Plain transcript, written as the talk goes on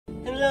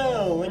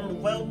Hello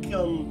and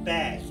welcome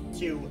back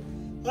to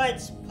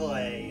Let's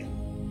Play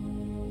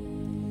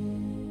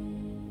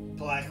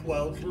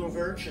Blackwell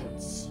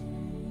Convergence.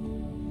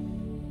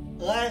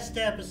 Last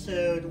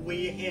episode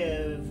we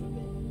had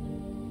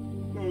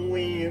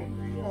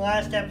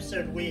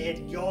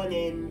gone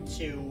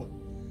into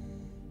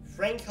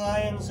Frank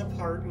Lyons'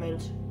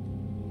 apartment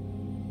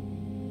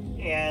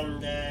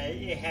and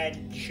it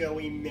had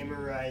Joey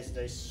memorize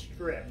the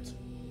script.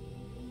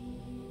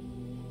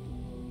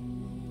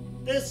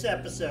 This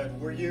episode,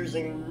 we're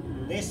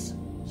using this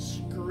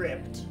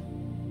script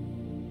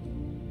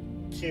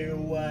to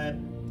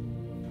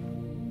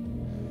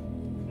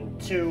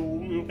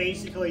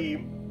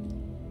basically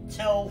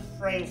tell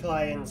Frank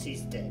Lyons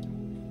he's dead.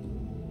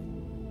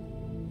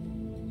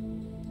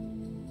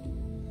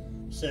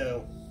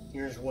 So,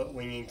 here's what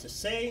we need to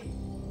say.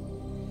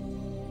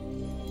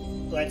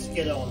 Let's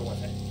get on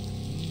with it.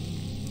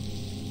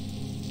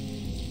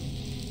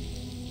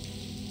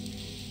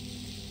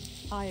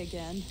 Hi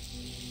again.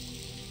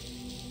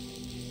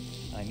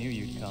 I knew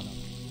you'd come.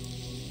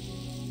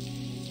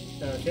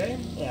 Okay,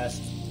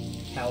 asked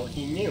how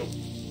he knew.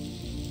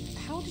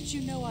 How did you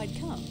know I'd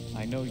come?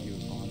 I know you,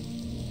 Vaughn.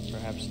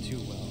 Perhaps too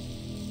well.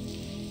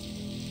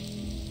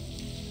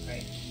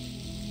 Right.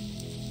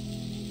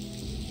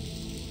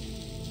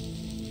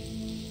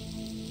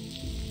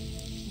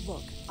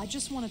 Look, I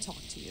just want to talk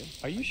to you.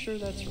 Are you sure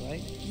that's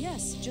right?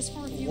 Yes, just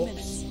for a few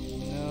Whoops.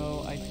 minutes.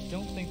 No, I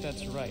don't think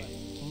that's right.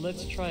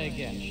 Let's try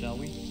again, shall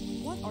we?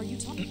 What are you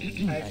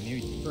talking I knew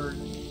you.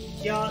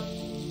 forgot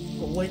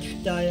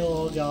which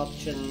dialogue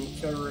option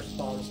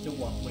corresponds to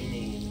what we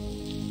need.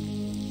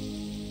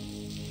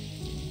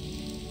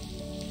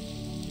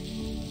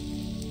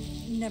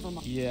 Never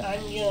mind. Yeah.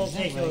 I'm gonna Is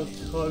that take right? a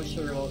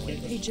closer look at Hey,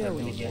 the script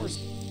Joey, again. first.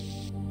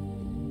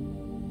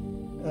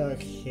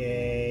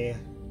 Okay.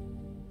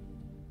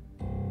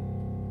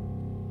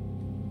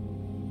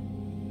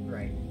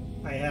 Right.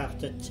 I have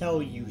to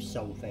tell you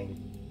something.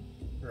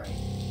 Right.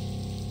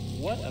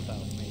 What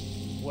about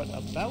me? What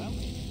about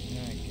me?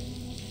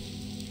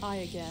 Hi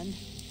again.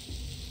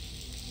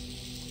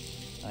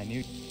 I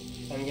knew.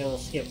 I'm gonna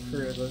skip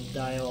through the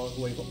dialogue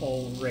we've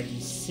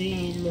already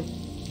seen.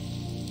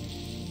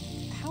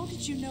 How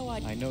did you know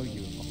I'd... I know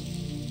you.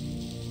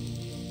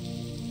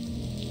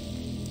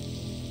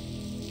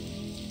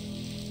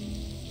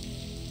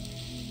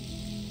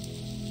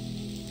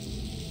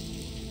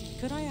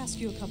 Could I ask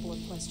you a couple of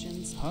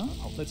questions? Huh?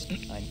 Let's.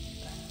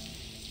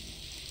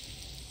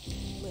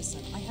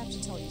 Listen, I have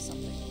to tell you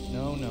something.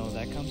 No,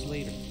 that comes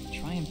later.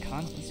 Try and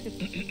let's get.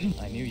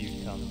 I knew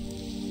you'd come.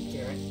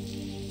 Garrett.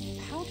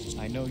 How did you...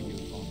 I know you,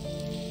 Vaughn.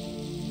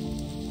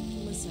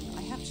 Listen,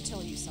 I have to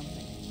tell you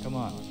something. Come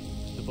on.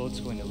 The boat's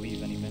going to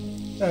leave any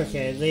minute.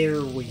 Okay,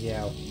 there we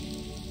go.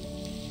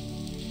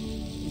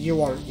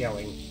 You aren't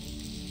going.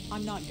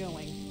 I'm not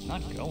going.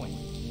 Not going?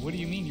 What do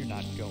you mean you're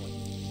not going?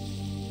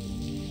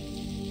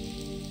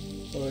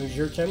 Lose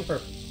your temper.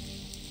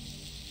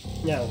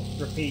 No,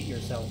 repeat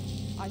yourself.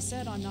 I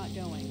said I'm not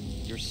going.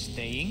 You're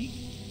staying?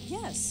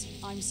 Yes,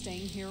 I'm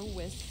staying here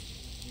with,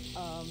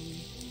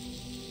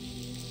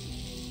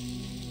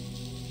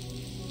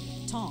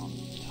 Tom.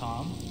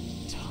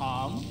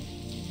 Tom?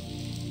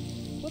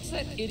 What's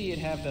that idiot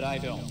have that I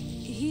don't?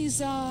 He's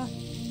a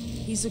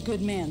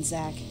good man,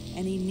 Zach,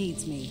 and he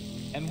needs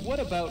me. And what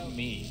about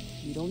me?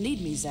 You don't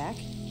need me, Zach.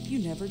 You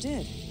never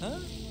did. Huh?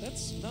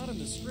 That's not in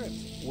the script.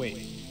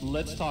 Wait,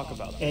 let's talk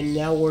about this. And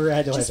now we're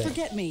at Just 11.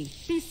 forget me.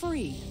 Be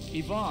free.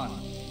 Yvonne!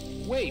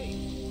 Wait!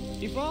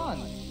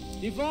 Yvonne!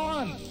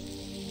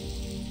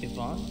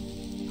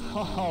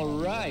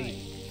 Alright!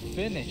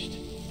 Finished.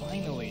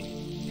 Finally.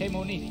 Hey,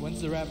 Monique,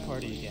 when's the rap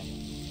party again?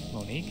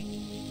 Monique?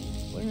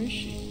 Where is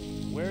she?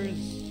 Where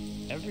is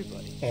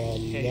everybody?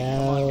 And hey, now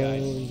come on,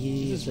 guys.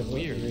 he's This is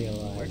weird.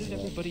 realized Where did it.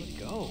 everybody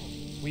go?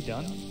 We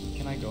done?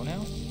 Can I go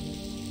now?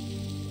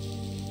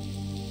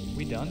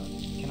 We done?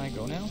 Can I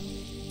go now?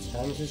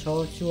 Time to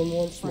talk to him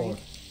once more. Frank.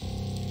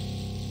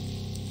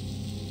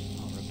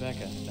 Oh,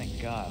 Rebecca, thank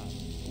God.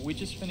 We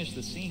just finished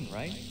the scene,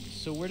 right?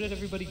 So where did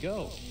everybody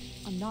go?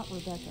 I'm not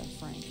Rebecca,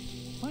 Frank.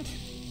 What?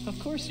 Of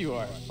course you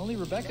are. Only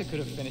Rebecca could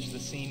have finished the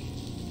scene.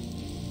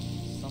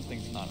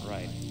 Something's not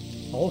right.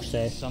 I'll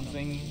say.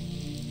 Something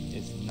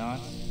is not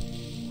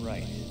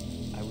right.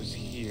 I was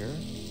here,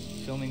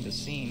 filming the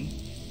scene.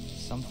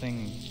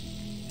 Something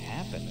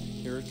happened.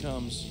 Here it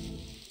comes.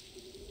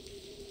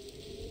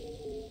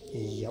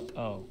 Yup.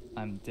 Oh,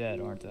 I'm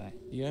dead, aren't I?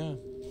 Yeah.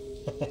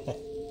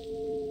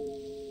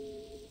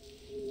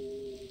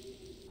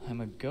 I'm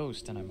a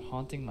ghost and I'm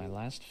haunting my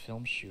last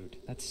film shoot.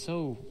 That's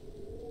so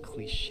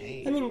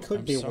cliche. I mean, it could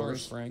I'm be sorry,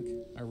 worse. Frank.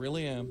 I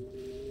really am.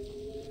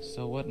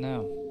 So what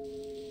now?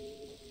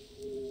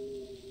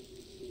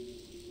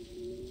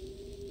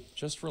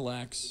 Just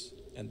relax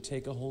and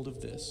take a hold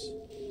of this.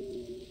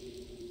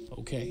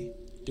 Okay,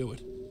 do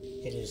it.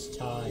 It is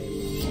time.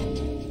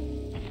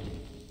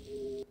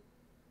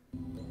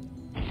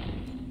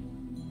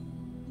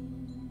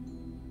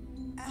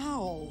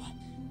 Ow!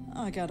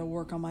 I gotta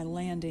work on my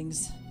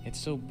landings. It's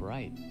so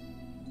bright.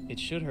 It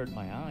should hurt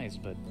my eyes,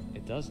 but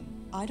it doesn't.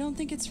 I don't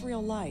think it's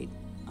real light.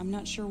 I'm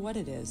not sure what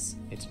it is.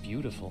 It's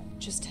beautiful.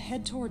 Just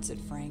head towards it,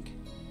 Frank.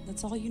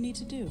 That's all you need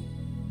to do.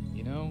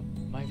 You know,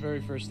 my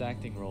very first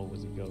acting role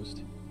was a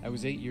ghost. I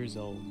was 8 years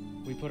old.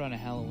 We put on a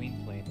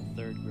Halloween play in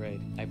the 3rd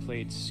grade. I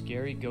played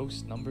Scary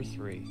Ghost number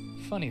 3.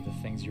 Funny the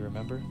things you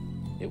remember.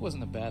 It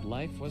wasn't a bad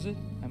life, was it?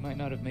 I might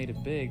not have made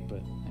it big,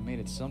 but I made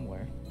it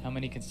somewhere. How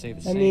many can say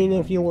the same? I mean,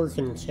 if you were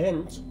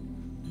content.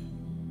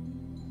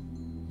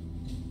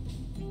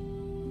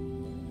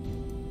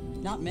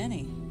 Not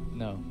many.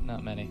 No,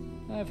 not many.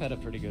 I've had a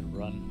pretty good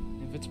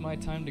run. If it's my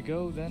time to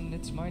go, then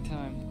it's my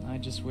time. I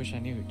just wish I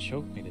knew who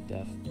choked me to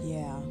death.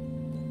 Yeah.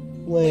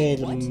 Wait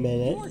a what?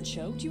 minute. You weren't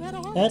choked. You had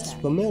a heart That's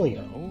attack.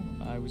 familiar. No,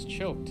 I was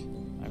choked.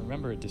 I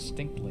remember it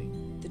distinctly.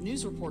 The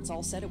news reports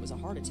all said it was a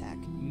heart attack.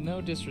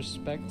 No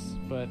disrespect,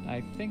 but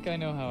I think I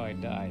know how I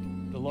died.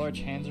 The large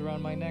hands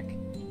around my neck?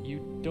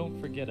 You don't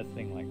forget a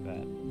thing like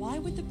that. Why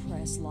would the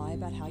press lie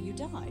about how you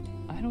died?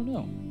 I don't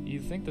know.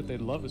 You'd think that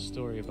they'd love a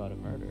story about a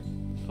murder.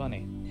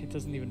 Funny, it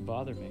doesn't even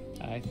bother me.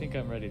 I think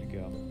I'm ready to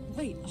go.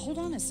 Wait, hold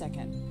on a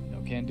second.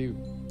 No can do.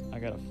 I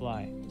gotta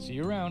fly. See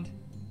you around,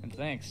 and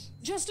thanks.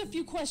 Just a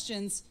few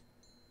questions.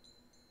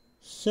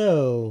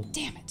 So,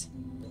 Damn it.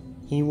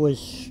 he was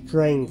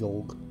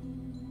strangled.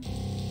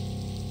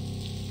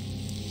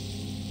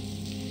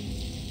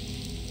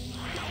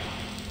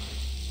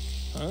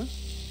 Huh?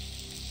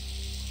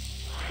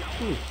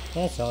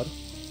 That's odd.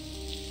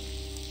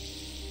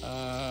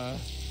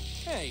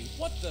 Hey,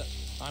 what the?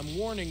 I'm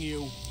warning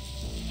you.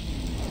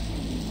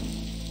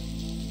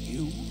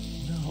 You?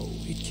 No,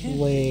 it can't.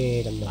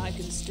 Wait a minute. I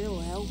can still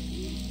help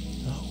you.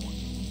 No,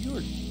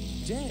 you're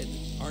dead,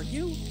 aren't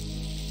you?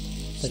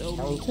 The So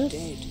Countess? many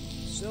dead.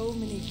 So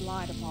many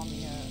glide upon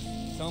the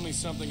earth. Tell me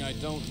something I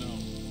don't know.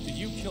 Did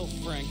you kill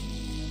Frank?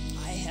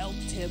 I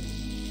helped him.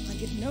 I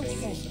get no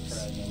Painful thanks.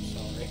 surprise, I'm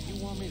sorry.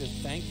 You want me to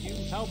thank you?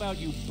 How about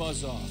you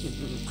buzz off?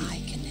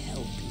 I can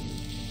help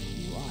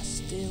you. You are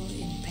still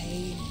in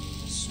pain.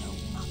 So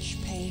much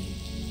pain.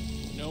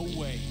 No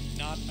way.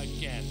 Not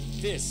again.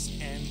 This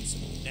ends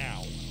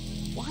now.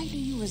 Why do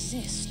you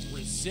resist?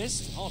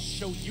 Resist? I'll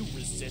show you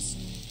resist.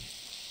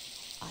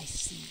 I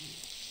see you.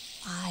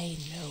 I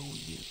know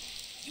you.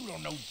 You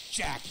don't know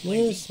jack,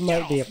 lady. This Get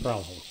might be a off me.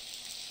 problem.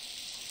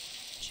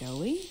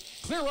 Joey?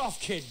 Clear off,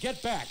 kid.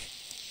 Get back.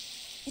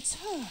 It's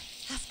her.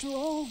 After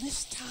all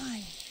this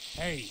time.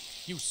 Hey,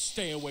 you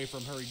stay away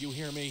from her, you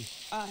hear me?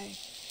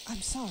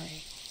 I'm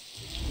sorry.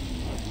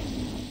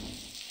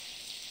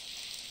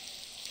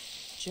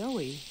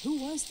 Joey, who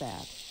was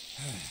that?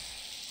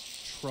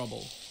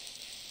 Trouble.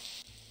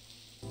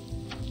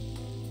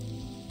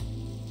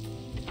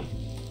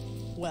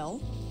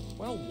 Well,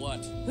 Well,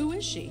 what? who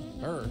is she?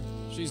 Her?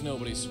 She's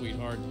nobody's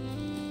sweetheart.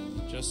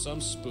 Just some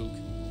spook.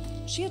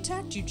 She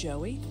attacked you,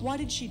 Joey. Why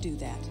did she do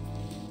that?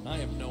 I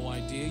have no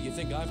idea. You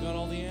think I've got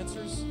all the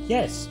answers?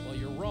 Yes. Well,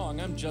 you're wrong.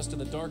 I'm just in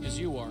the dark as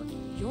you are.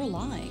 You're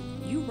lying.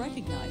 You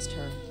recognized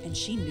her, and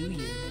she knew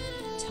you.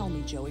 Tell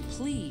me, Joey,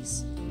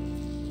 please.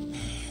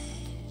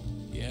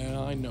 Yeah,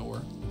 I know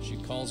her. She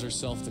calls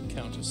herself the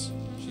Countess.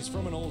 She's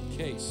from an old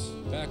case,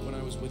 back when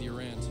I was with your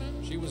aunt.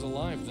 She was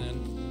alive then,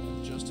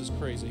 and just as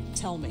crazy.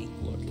 Tell me.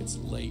 Look, it's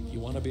late. You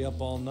want to be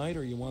up all night,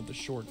 or you want the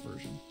short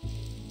version?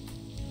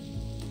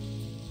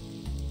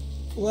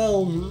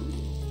 Well,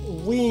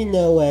 we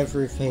know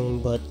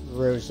everything, but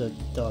Rosa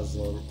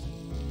doesn't.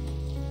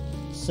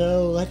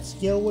 So let's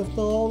go with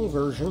the long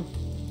version.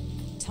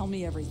 Tell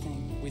me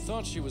everything. We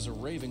thought she was a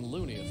raving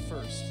loony at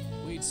first.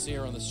 We'd see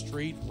her on the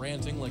street,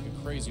 ranting like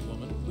a crazy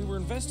woman. We were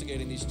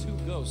investigating these two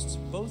ghosts.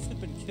 Both had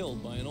been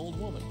killed by an old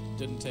woman.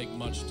 Didn't take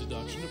much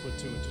deduction to put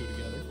two and two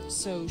together.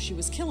 So she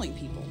was killing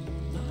people.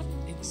 Not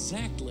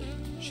exactly.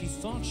 She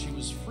thought she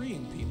was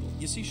freeing people.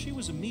 You see, she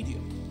was a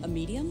medium. A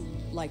medium?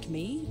 Like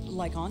me?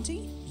 Like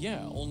Auntie?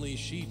 Yeah, only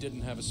she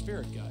didn't have a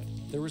spirit guide.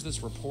 There was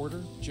this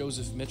reporter,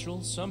 Joseph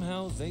Mitchell.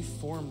 Somehow they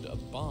formed a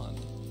bond.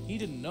 He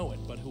didn't know it,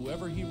 but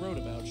whoever he wrote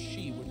about,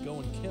 she would go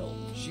and kill.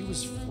 She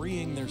was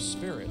freeing their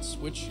spirits,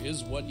 which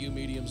is what you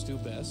mediums do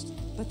best.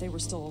 But they were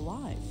still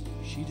alive.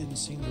 She didn't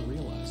seem to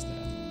realize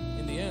that.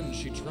 In the end,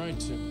 she tried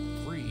to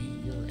free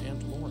your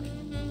Aunt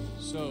Lauren.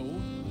 So,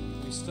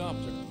 we stopped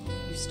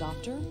her. You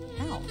stopped her?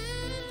 How?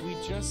 We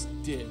just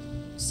did.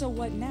 So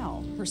what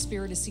now? Her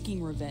spirit is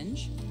seeking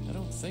revenge? I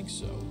don't think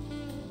so.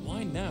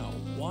 Why now?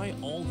 Why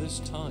all this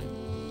time?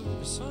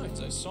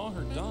 Besides, I saw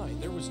her die.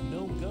 There was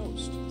no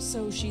ghost.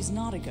 So she's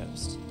not a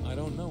ghost. I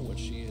don't know what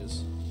she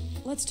is.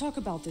 Let's talk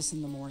about this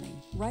in the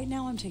morning. Right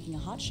now I'm taking a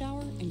hot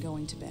shower and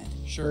going to bed.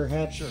 Sure,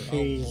 Perhaps sure, I'll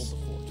she's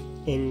hold the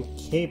fort.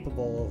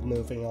 incapable of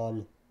moving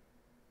on.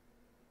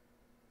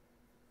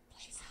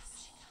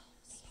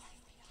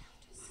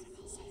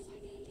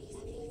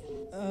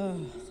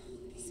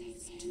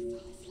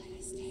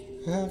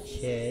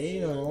 Okay,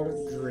 another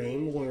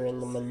dream. We're in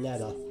the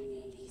Minetta.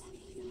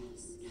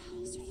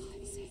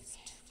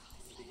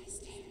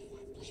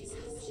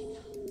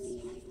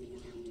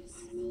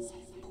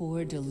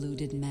 Poor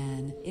deluded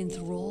man,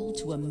 enthralled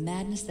to a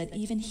madness that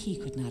even he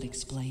could not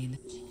explain.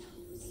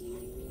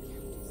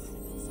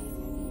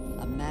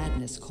 A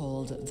madness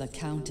called the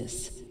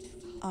Countess.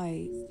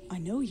 I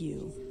know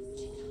you.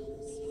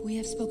 We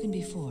have spoken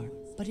before,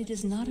 but it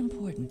is not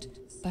important.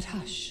 But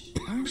hush,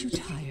 aren't you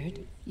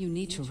tired? You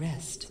need to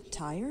rest.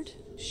 Tired?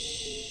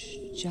 Shh,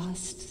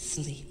 just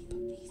sleep.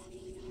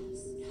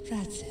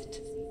 That's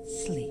it.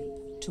 Sleep.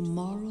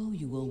 Tomorrow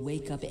you will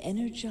wake up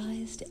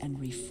energized and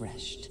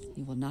refreshed.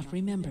 You will not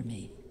remember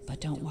me,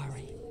 but don't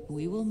worry.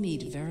 We will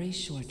meet very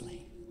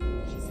shortly.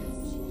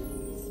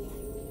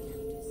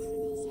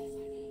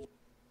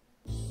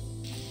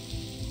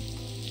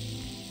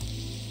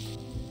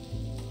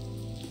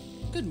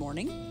 Good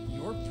morning.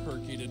 You're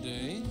perky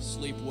today.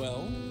 Sleep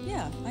well?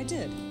 Yeah, I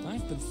did.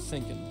 I've been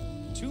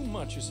thinking. Too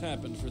much has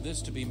happened for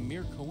this to be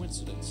mere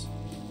coincidence.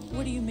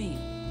 What do you mean?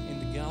 In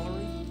the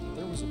gallery,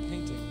 there was a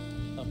painting.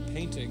 A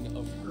painting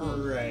of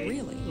her. Right.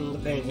 Really? The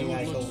painting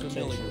I It looked told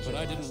familiar, attention but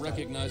to I didn't last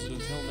recognize it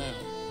until now.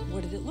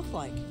 What did it look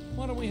like?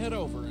 Why don't we head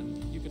over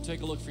and you can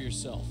take a look for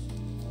yourself?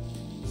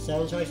 time.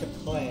 Sounds like a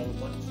plan,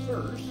 but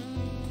first...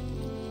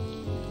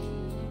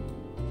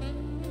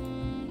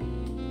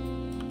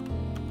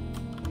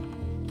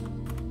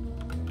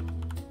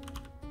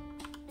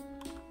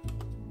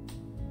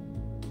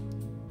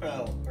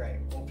 Oh, right.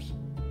 Whoops.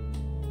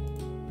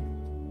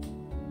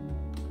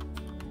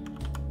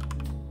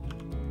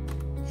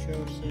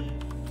 Joseph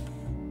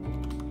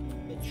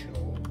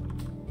Mitchell.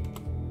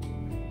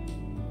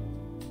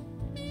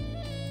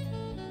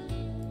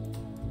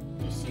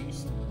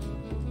 Deceased.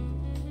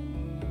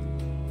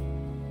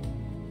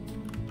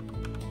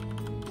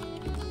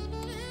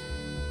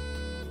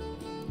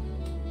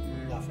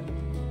 Nothing.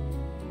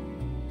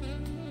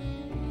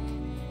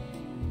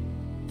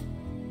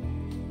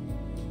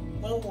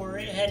 Well, we're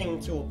heading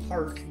to a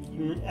park.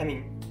 I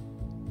mean,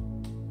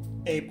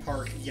 a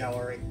park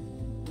gallery.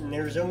 And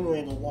there's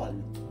only the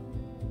one.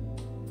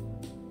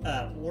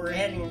 We're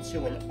heading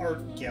to an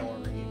art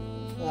gallery.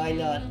 Why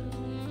not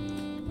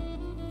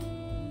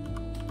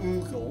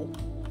Google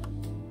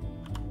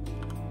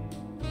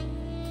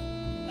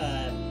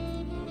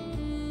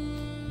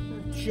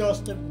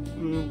just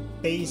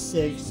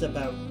basics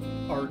about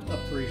art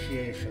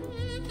appreciation.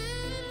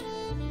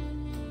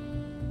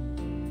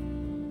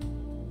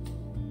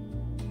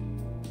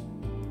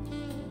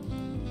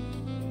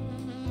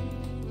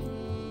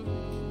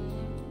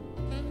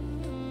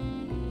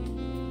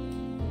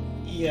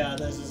 Yeah,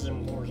 this is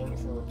important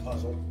for a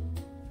puzzle.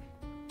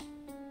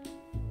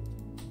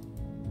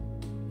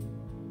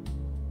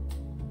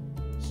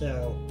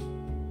 So,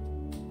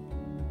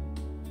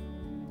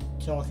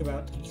 talk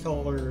about the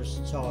colors,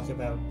 talk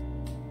about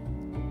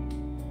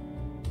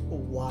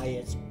why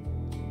it's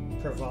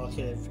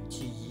provocative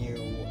to you.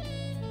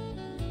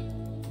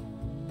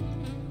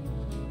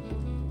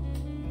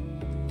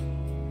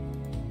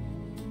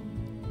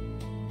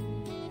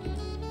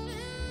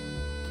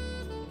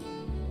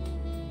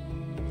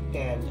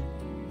 And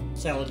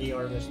tell the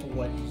artist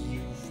what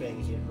you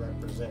think it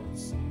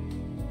represents.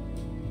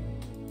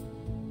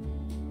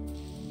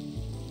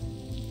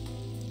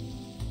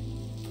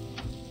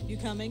 You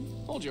coming?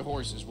 Hold your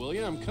horses, will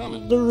you? I'm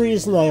coming. The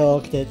reason I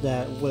looked at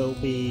that will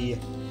be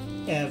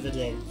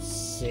evident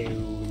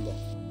soon.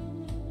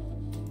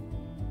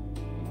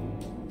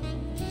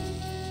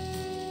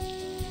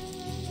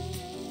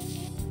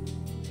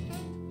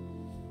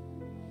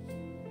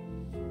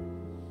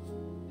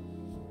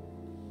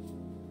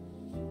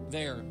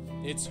 There,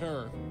 it's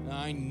her.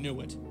 I knew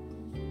it.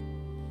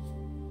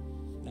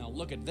 Now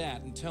look at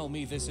that and tell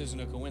me this isn't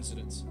a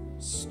coincidence.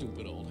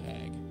 Stupid old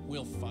hag.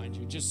 We'll find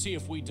you. Just see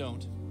if we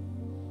don't.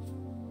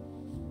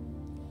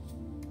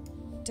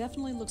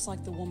 Definitely looks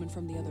like the woman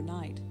from the other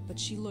night, but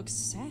she looks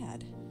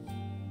sad.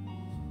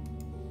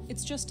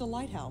 It's just a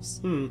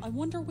lighthouse. I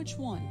wonder which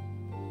one.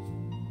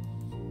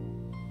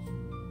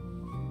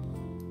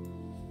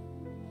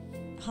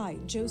 Hi,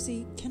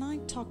 Josie, can I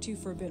talk to you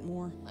for a bit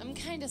more? I'm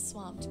kinda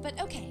swamped, but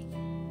okay.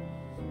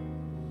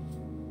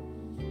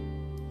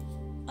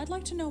 I'd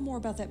like to know more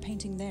about that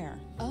painting there.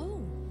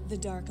 Oh, the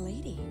Dark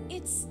Lady.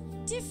 It's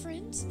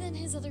different than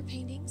his other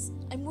paintings.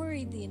 I'm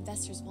worried the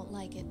investors won't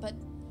like it, but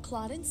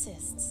Claude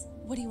insists.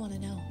 What do you want to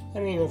know? I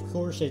mean, of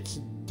course it's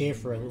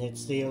different.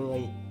 It's the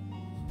only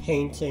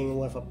painting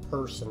with a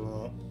person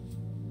in it.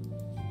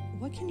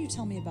 What can you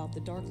tell me about the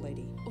Dark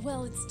Lady?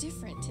 Well, it's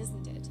different,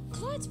 isn't it?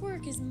 Claude's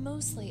work is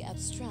mostly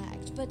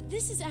abstract, but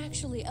this is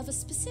actually of a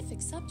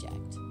specific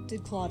subject.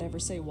 Did Claude ever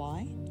say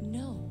why?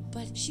 No,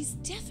 but she's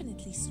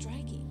definitely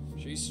striking.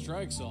 She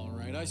strikes all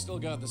right. I still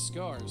got the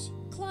scars.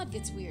 Claude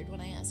gets weird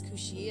when I ask who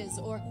she is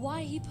or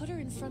why he put her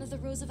in front of the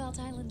Roosevelt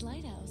Island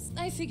Lighthouse.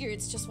 I figure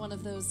it's just one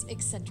of those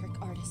eccentric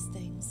artist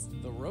things.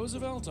 The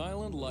Roosevelt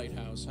Island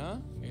Lighthouse, huh?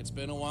 It's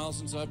been a while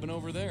since I've been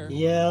over there.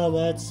 Yeah,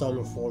 that's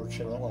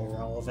unfortunately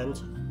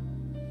relevant.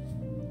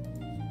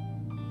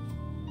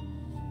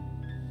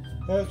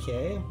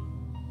 Okay.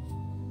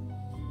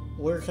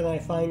 Where can I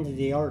find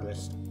the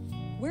artist?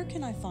 Where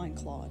can I find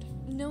Claude?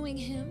 Knowing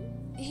him,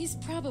 he's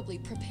probably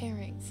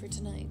preparing for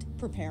tonight.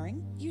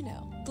 Preparing? You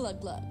know,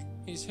 glug glug.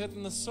 He's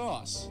hitting the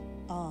sauce.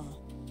 Ah,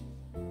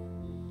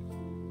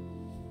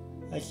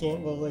 I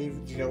can't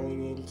believe Joey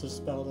needed to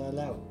spell that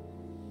out.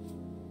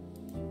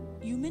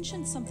 You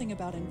mentioned something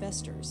about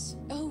investors.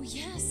 Oh,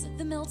 yes,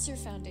 the Meltzer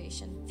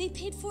Foundation. They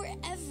paid for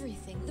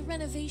everything. The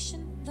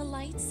renovation, the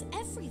lights,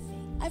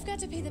 everything. I've got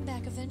to pay them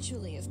back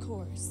eventually, of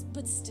course,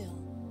 but still.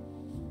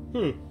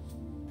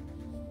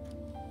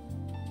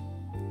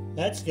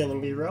 That's gonna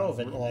be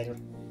relevant later.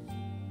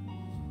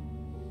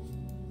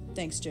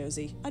 Thanks,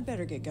 Josie. I'd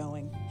better get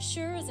going.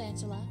 Sure,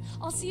 Angela.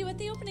 I'll see you at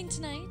the opening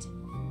tonight.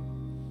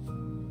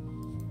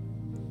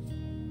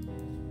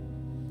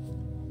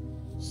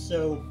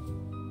 So,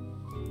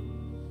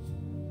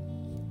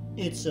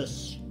 it's a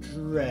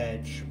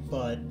stretch,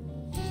 but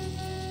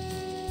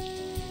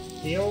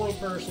the only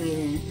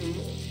person who,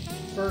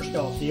 first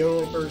off, the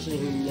only person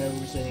who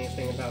knows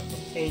anything about the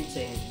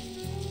painting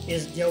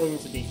is going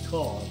to be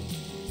Claude.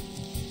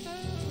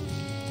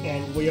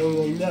 And we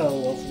only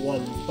know of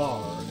one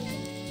bard.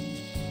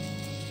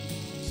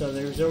 So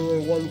there's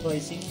only one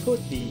place he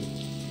could be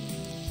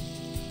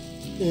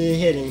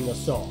hitting the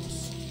sauce.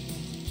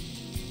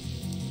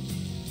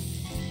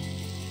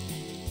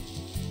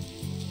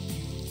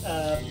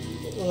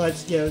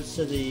 Let's go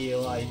to the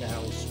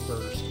lighthouse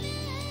first.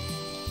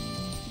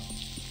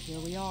 Here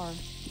we are.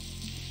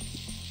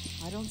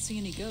 I don't see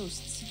any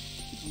ghosts.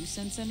 You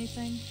sense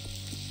anything?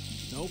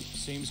 Nope,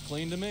 seems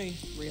clean to me.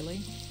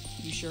 Really?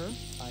 You sure?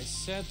 I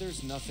said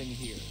there's nothing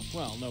here.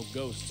 Well, no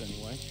ghosts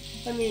anyway.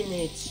 I mean,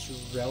 it's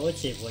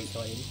relatively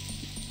clean.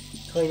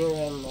 Cleaner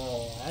than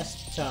the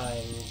last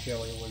time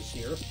Joey was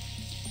here.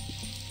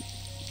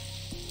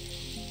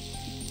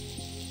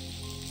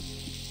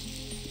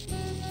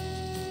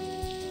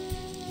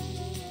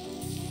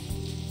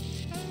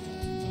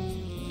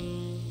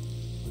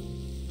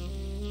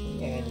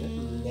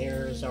 And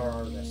there's our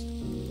artist.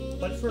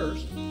 But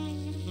first,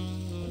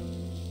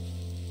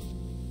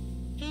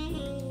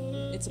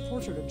 It's a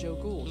portrait of Joe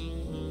Gould.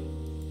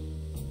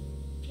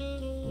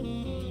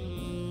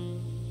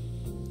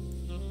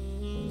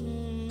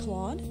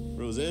 Claude?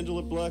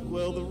 Rosangela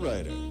Blackwell, the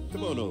writer.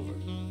 Come on over.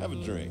 Have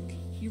a drink.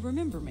 You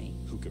remember me?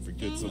 Who could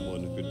forget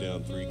someone who could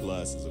down 3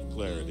 glasses of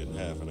claret in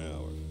half an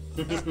hour?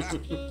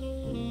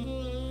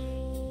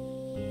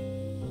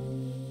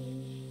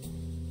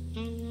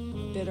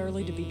 Bit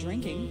early to be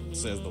drinking.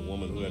 Says the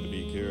woman who had to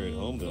be carried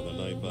home the other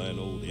night by an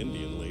old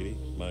Indian lady.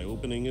 My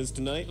opening is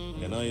tonight,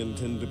 and I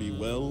intend to be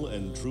well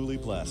and truly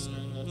plastered.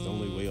 It's the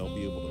only way I'll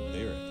be able to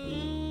bear it.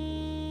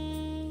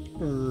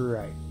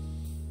 right.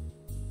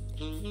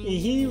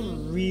 He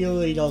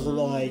really doesn't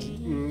like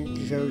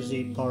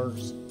Josie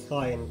Park's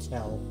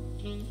clientele.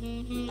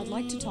 I'd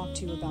like to talk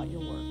to you about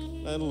your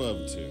work. I'd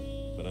love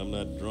to, but I'm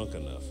not drunk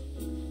enough.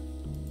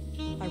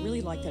 I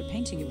really like that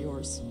painting of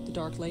yours, The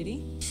Dark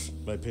Lady.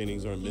 My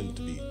paintings aren't meant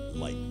to be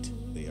liked.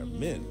 They are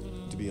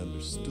meant to be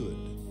understood.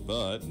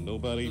 But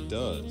nobody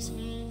does.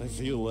 I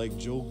feel like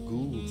Joe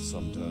Gould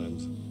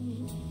sometimes.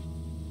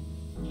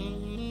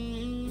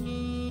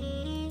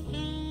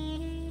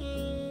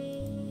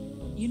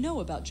 You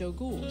know about Joe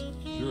Gould.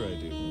 Sure I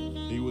do.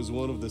 He was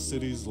one of the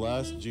city's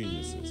last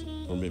geniuses.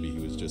 Or maybe he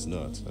was just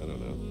nuts. I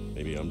don't know.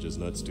 Maybe I'm just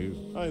nuts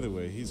too. Either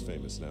way, he's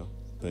famous now.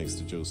 Thanks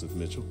to Joseph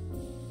Mitchell.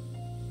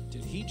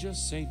 Did he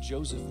just say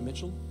Joseph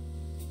Mitchell?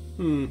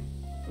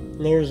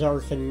 There's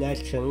our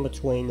connection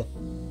between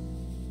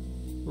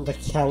the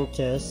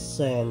Countess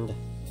and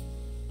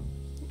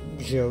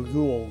Joe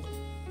Gould.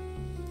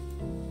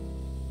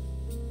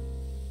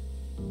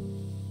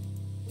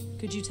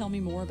 Could you tell me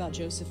more about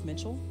Joseph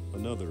Mitchell?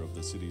 Another of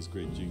the city's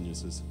great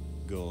geniuses.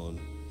 Gone.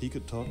 He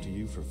could talk to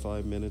you for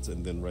 5 minutes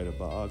and then write a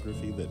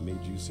biography that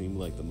made you seem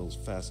like the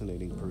most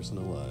fascinating person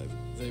alive.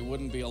 They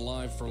wouldn't be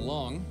alive for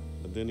long.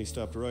 But then he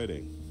stopped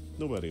writing.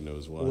 Nobody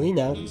knows why. We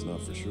know. At least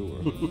not for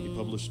sure. He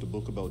published a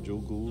book about Joe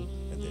Gould,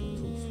 and then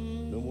poof,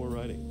 no more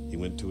writing. He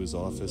went to his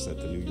office at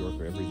the New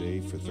Yorker every day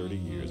for 30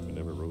 years, but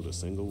never wrote a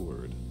single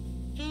word.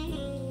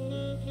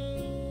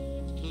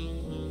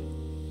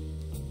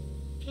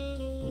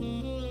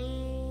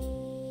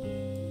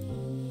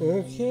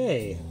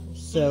 Okay,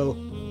 so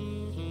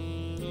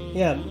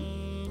yeah,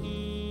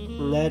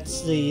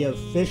 that's the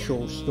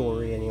official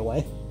story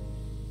anyway.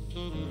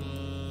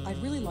 I'd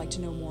really like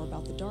to know more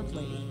about the Dark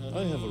Lady.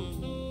 I have a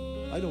rule.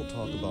 I don't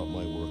talk about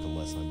my work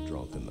unless I'm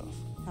drunk enough.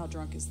 How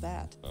drunk is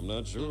that? I'm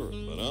not sure,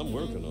 but I'm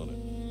working on it.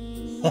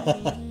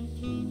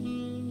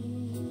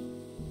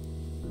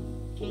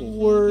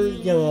 We're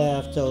gonna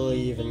have to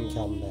leave and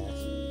come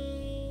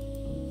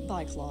back.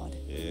 Bye, Claude.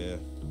 Yeah.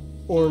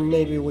 Or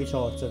maybe we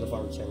talk to the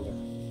bartender.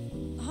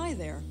 Hi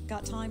there.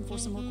 Got time for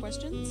some more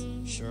questions?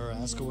 Sure,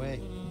 ask away.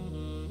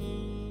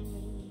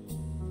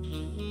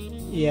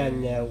 Yeah,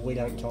 no, we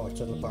don't talk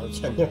to the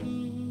bartender.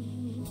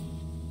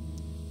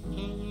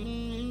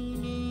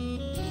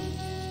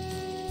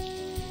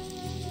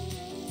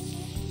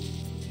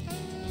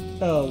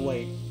 Oh,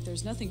 wait.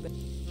 There's nothing but...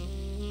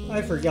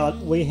 I forgot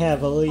we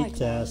have a Hi, lead to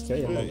Claude. ask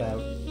him Hey. about.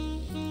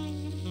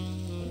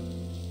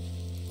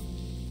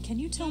 Can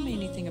you tell me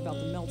anything about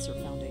the Meltzer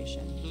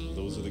Foundation?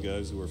 Those are the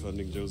guys who are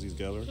funding Josie's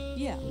gallery?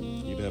 Yeah.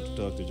 You'd have to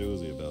talk to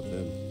Josie about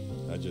them.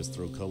 I just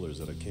throw colors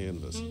at a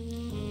canvas.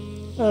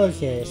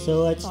 Okay,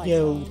 so let's Bye,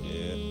 go Claude.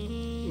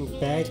 Yeah.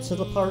 back to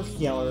the park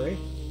gallery.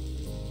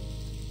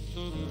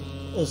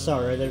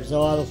 Sorry, there's a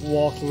lot of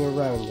walking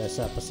around this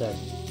episode.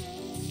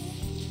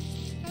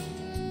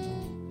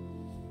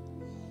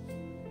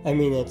 I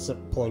mean, it's a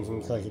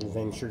point-and-click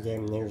adventure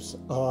game. There's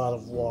a lot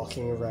of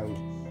walking around,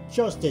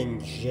 just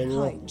in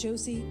general. Hi,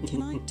 Josie.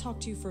 Can I talk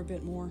to you for a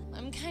bit more?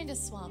 I'm kinda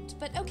swamped,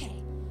 but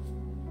okay.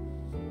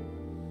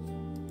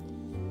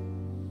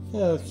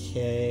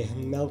 Okay,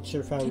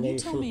 Meltzer Foundation. Can you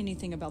tell me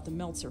anything about the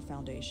Meltzer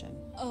Foundation?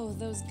 Oh,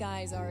 those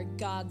guys are a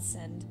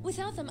godsend.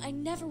 Without them, I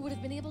never would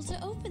have been able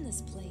to open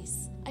this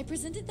place. I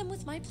presented them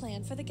with my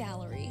plan for the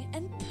gallery,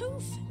 and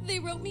poof, they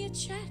wrote me a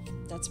check.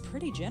 That's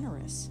pretty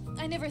generous.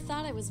 I never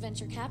thought I was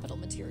venture capital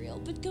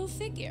material, but go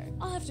figure.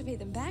 I'll have to pay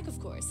them back, of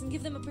course, and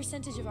give them a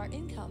percentage of our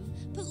income.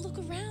 But look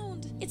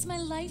around. It's my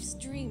life's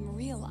dream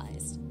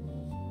realized.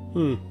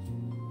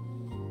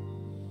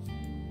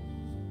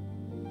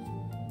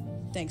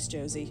 Thanks,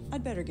 Josie.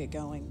 I'd better get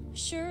going.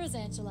 Sure,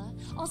 Angela.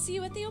 I'll see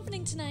you at the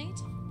opening tonight.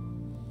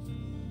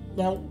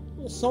 Now,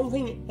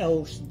 something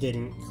else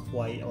didn't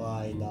quite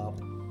line up.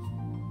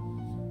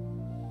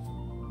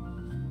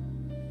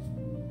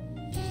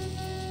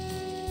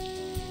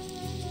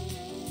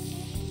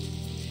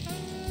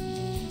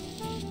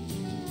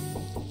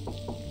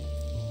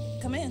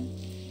 Come in.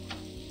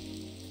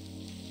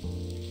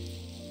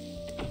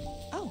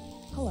 Oh,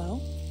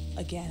 hello.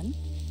 Again?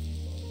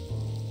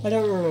 I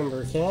don't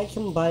remember. Can I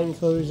combine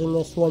clothes in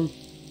this one?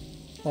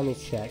 Let me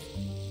check.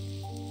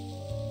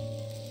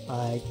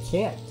 I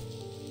can't.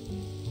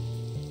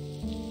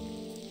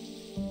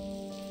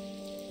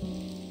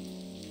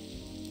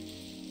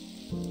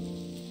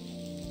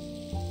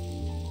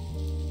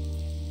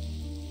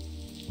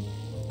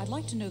 I'd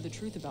like to know the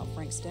truth about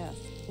Frank's death.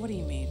 What do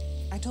you mean?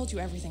 I told you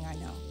everything I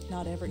know.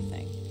 Not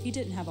everything. He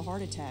didn't have a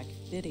heart attack,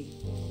 did he?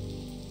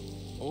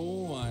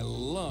 Oh, I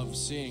love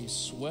seeing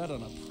sweat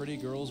on a pretty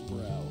girl's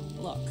brow.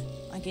 Look,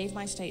 I gave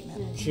my statement.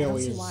 I don't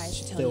Joey see is why I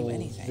should tell still you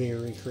anything.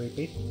 very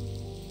creepy.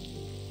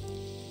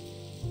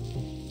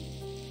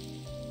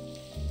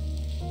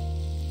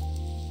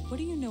 What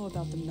do you know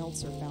about the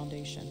Meltzer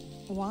Foundation?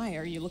 Why?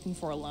 Are you looking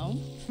for a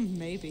loan?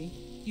 Maybe.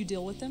 You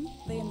deal with them?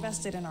 They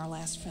invested in our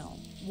last film.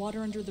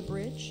 Water Under the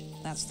Bridge?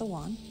 That's the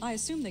one. I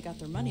assume they got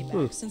their money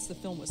back since the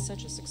film was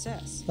such a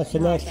success. A Not that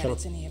connection.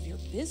 it's any of your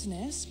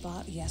business,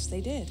 but yes,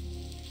 they did.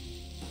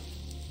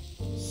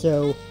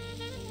 So,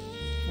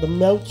 the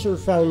Meltzer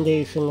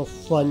Foundation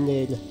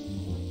funded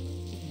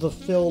the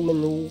film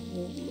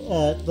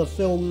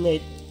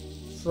that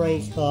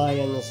Frank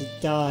Lyons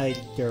died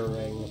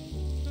during.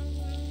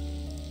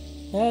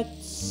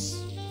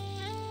 That's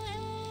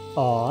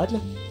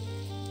odd.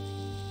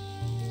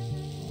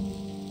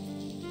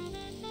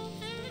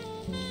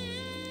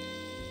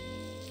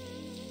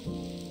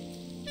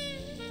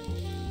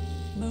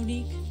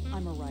 Monique,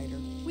 I'm a writer.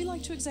 We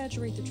like to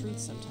exaggerate the truth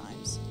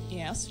sometimes.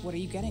 Yes, what are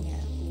you getting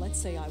at? Let's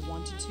say I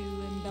wanted to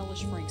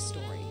embellish Frank's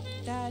story.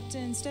 That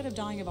instead of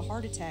dying of a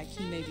heart attack,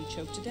 he may be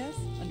choked to death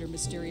under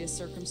mysterious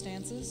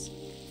circumstances.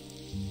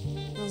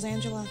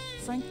 Rosangela,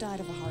 Frank died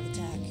of a heart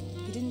attack.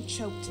 He didn't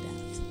choke to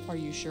death. Are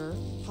you sure?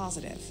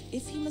 Positive.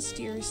 If he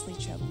mysteriously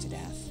choked to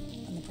death,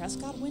 and the press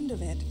got wind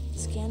of it,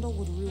 scandal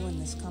would ruin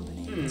this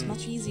company. It's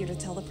much easier to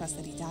tell the press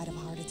that he died of a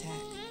heart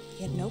attack.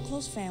 He had no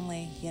close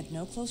family, he had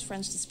no close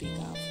friends to speak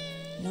of.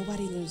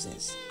 Nobody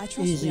loses. I trust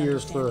we Easier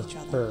understand for each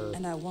other, her.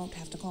 and I won't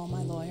have to call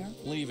my lawyer.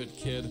 Leave it,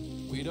 kid.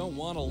 We don't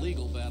want a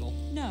legal battle.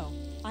 No,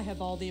 I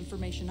have all the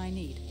information I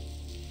need.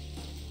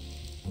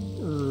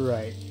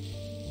 Right.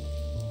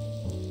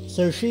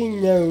 So she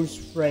knows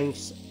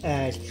Frank's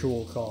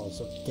actual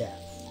cause of death.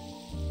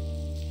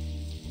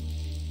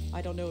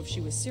 I don't know if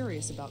she was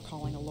serious about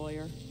calling a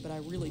lawyer, but I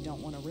really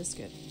don't want to risk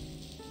it.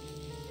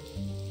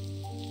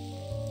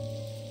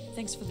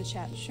 Thanks for the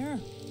chat. Sure.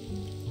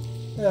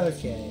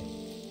 Okay.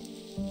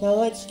 Now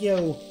let's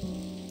go.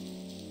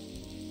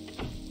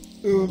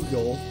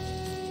 Oogle.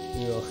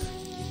 Ugh.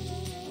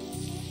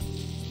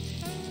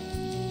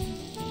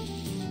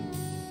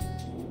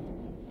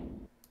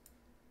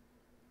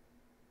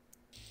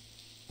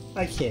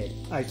 I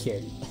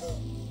kid.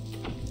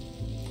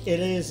 It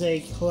is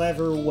a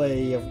clever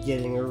way of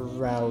getting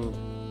around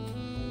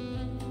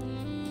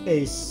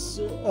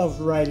of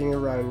writing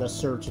around a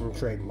certain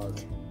trademark.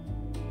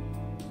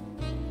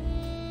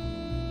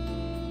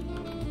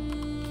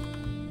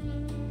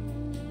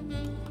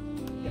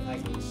 If I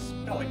can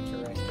spell it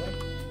correctly.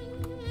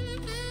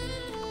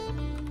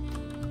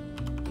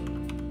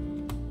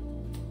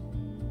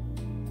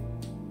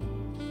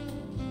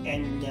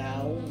 And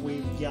now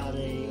we've got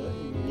a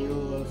new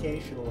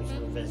location we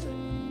can visit.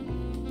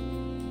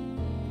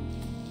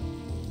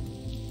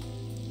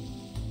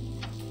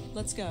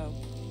 Let's go.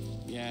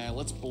 Yeah,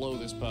 let's blow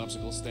this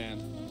popsicle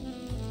stand.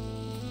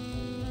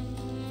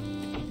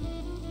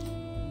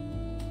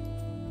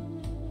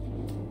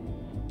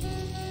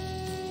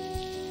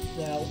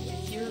 Now,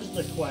 here's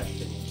the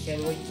question.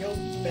 Can we go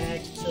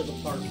back to the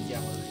park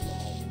gallery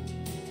now?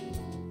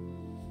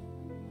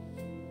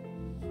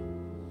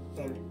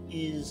 And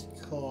is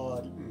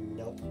called...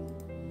 Nope.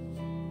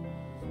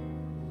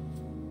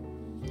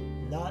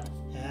 Not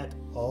at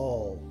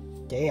all.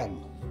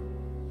 Damn.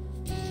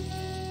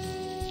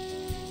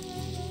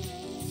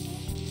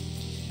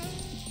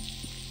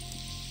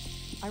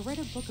 I read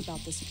a book about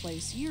this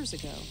place years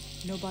ago.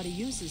 Nobody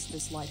uses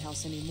this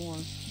lighthouse anymore.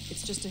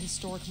 It's just a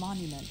historic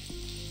monument.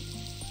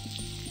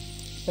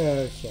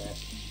 Okay.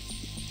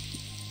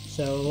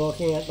 So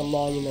looking at the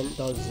monument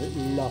does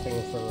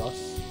nothing for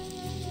us.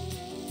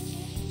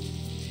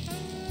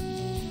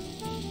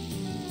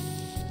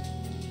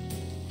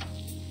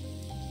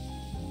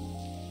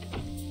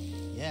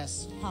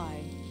 Yes.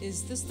 Hi,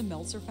 is this the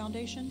Meltzer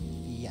Foundation?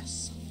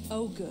 Yes.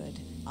 Oh, good.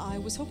 I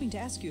was hoping to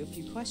ask you a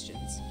few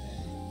questions.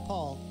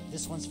 Paul,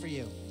 this one's for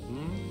you.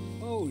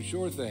 Oh,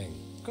 sure thing.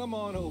 Come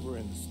on over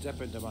and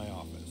step into my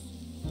office.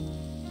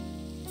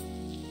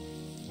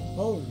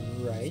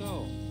 Alright.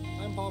 So,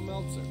 I'm Paul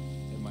Meltzer,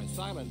 and my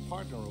silent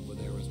partner over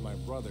there is my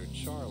brother,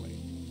 Charlie.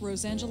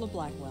 Rosangela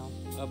Blackwell.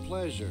 A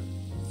pleasure.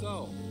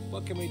 So,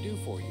 what can we do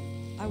for you?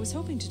 I was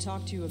hoping to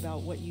talk to you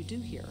about what you do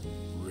here.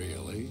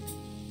 Really?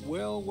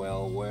 Well,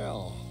 well,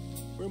 well.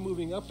 We're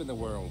moving up in the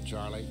world,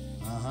 Charlie.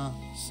 Uh-huh.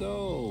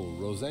 So,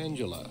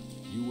 Rosangela,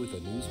 you with a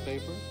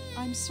newspaper?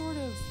 I'm sort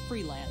of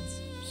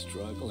freelance.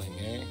 Struggling,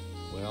 eh?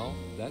 Well,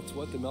 that's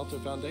what the Meltzer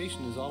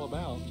Foundation is all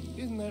about.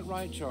 Isn't that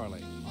right,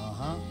 Charlie?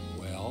 Uh-huh.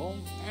 Well,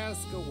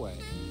 ask away.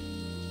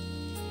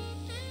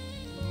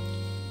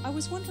 I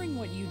was wondering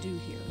what you do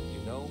here.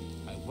 You know,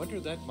 I wonder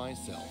that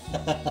myself.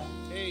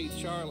 Hey,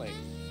 Charlie,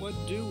 what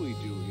do we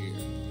do here?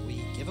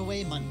 We give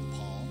away money,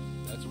 Paul.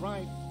 That's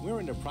right. We're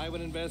into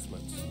private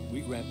investments.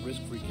 We grant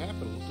risk-free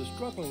capital to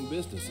struggling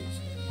businesses.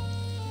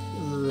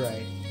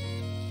 Right.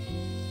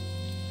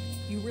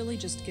 You really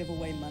just give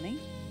away money?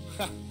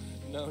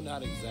 No,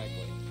 not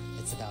exactly.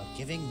 It's about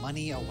giving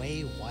money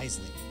away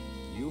wisely.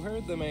 You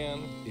heard the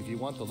man. If you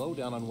want the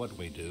lowdown on what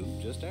we do,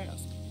 just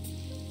ask.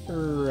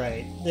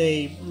 Right.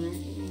 They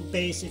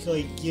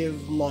basically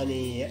give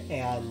money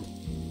and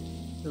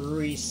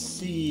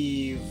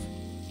receive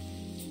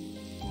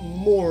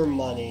more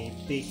money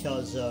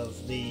because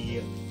of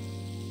the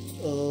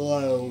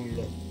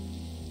loan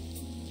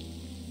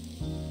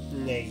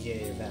they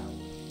gave out.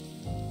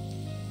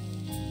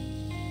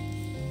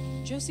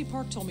 Josie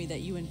Park told me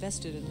that you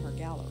invested in her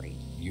gallery.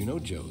 You know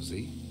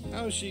Josie.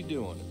 How's she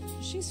doing?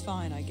 She's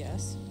fine, I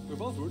guess. We're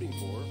both rooting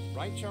for her,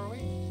 right,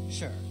 Charlie?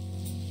 Sure.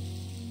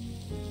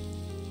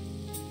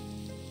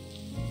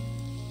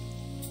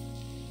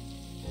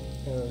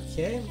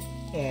 Okay,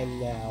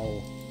 and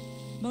now...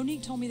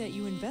 Monique told me that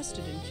you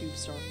invested in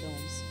CubeStar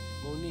Films.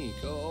 Monique,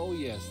 oh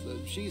yes,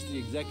 she's the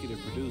executive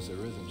producer,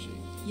 isn't she?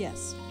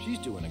 Yes. She's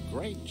doing a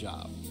great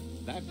job.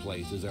 That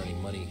place is earning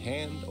money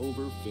hand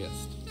over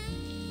fist.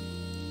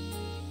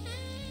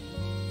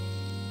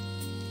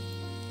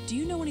 Do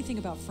you know anything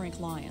about Frank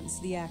Lyons,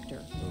 the actor?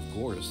 Of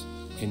course.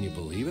 Can you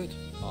believe it?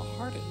 A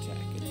heart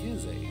attack at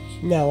his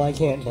age. No, I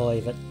can't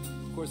believe it.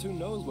 Of course, who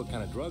knows what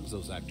kind of drugs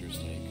those actors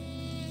take?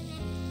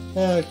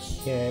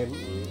 Okay,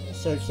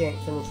 so can't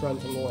confront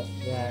him with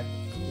that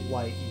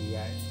quite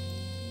yet.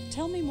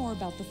 Tell me more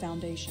about the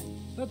foundation.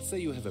 Let's say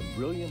you have a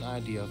brilliant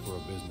idea for a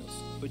business,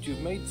 but you've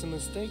made some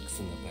mistakes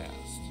in the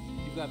past.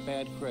 You've got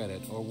bad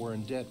credit or were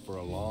in debt for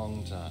a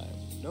long time.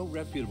 No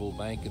reputable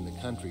bank in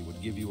the country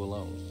would give you a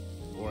loan.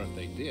 Or if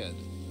they did,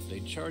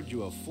 they'd charge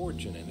you a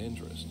fortune in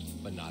interest.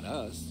 But not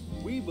us.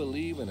 We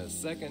believe in a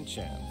second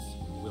chance.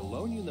 We'll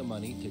loan you the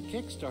money to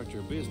kickstart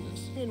your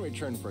business in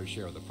return for a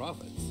share of the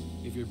profits.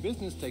 If your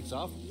business takes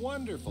off,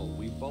 wonderful,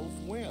 we both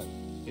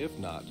win. If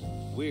not,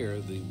 we're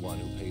the one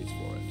who pays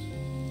for it.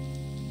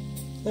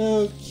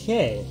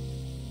 Okay.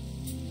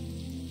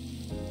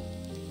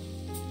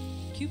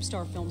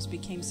 CubeStar Films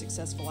became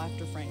successful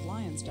after Frank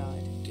Lyons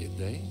died. Did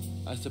they?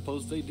 I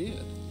suppose they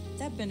did.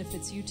 That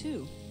benefits you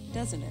too,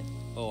 doesn't it?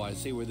 Oh, I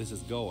see where this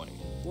is going.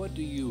 What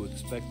do you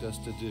expect us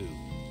to do?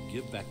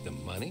 Give back the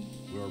money?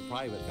 We're a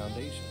private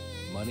foundation.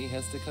 Money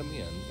has to come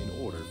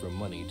in order for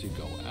money to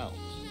go out.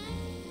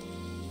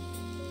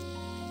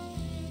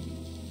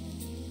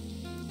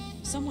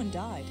 Someone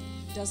died.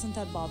 Doesn't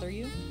that bother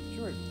you?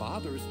 Sure, it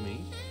bothers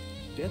me.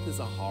 Death is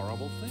a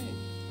horrible thing,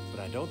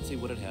 but I don't see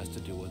what it has to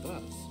do with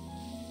us.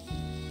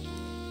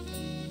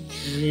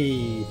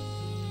 Gee.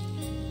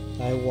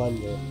 I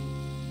wonder.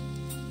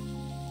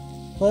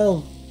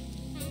 Well,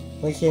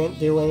 we can't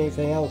do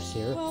anything else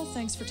here. Well,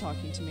 thanks for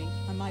talking to me.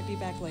 I might be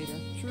back later.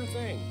 Sure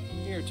thing.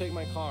 Here, take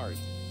my card.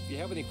 If you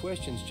have any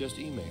questions, just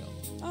email.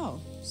 Oh,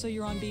 so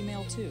you're on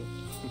B-mail too?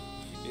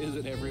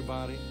 Isn't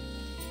everybody?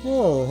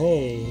 Oh,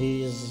 hey,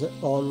 he's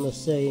on the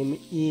same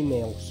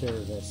email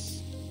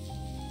service.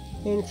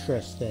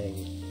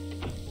 Interesting.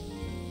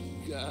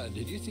 God,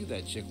 did you see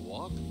that chick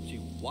walk? She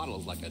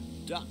waddles like a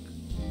duck.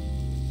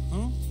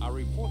 Our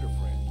reporter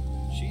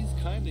friend. She's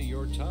kinda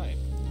your type.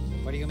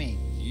 What do you mean?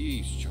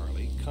 Yeesh,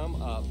 Charlie.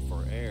 Come up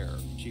for air.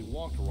 She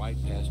walked right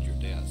past your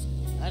desk.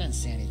 I didn't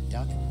see any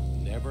duck.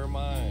 Never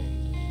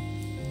mind.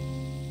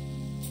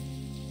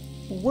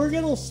 We're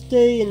gonna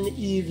stay and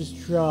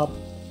eavesdrop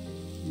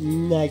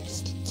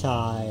next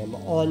time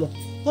on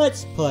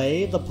Let's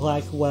Play the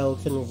Blackwell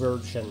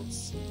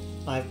Convergence.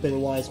 I've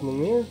been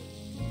Wisemimir,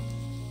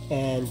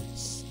 and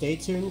stay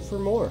tuned for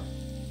more.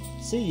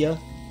 See ya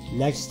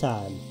next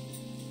time.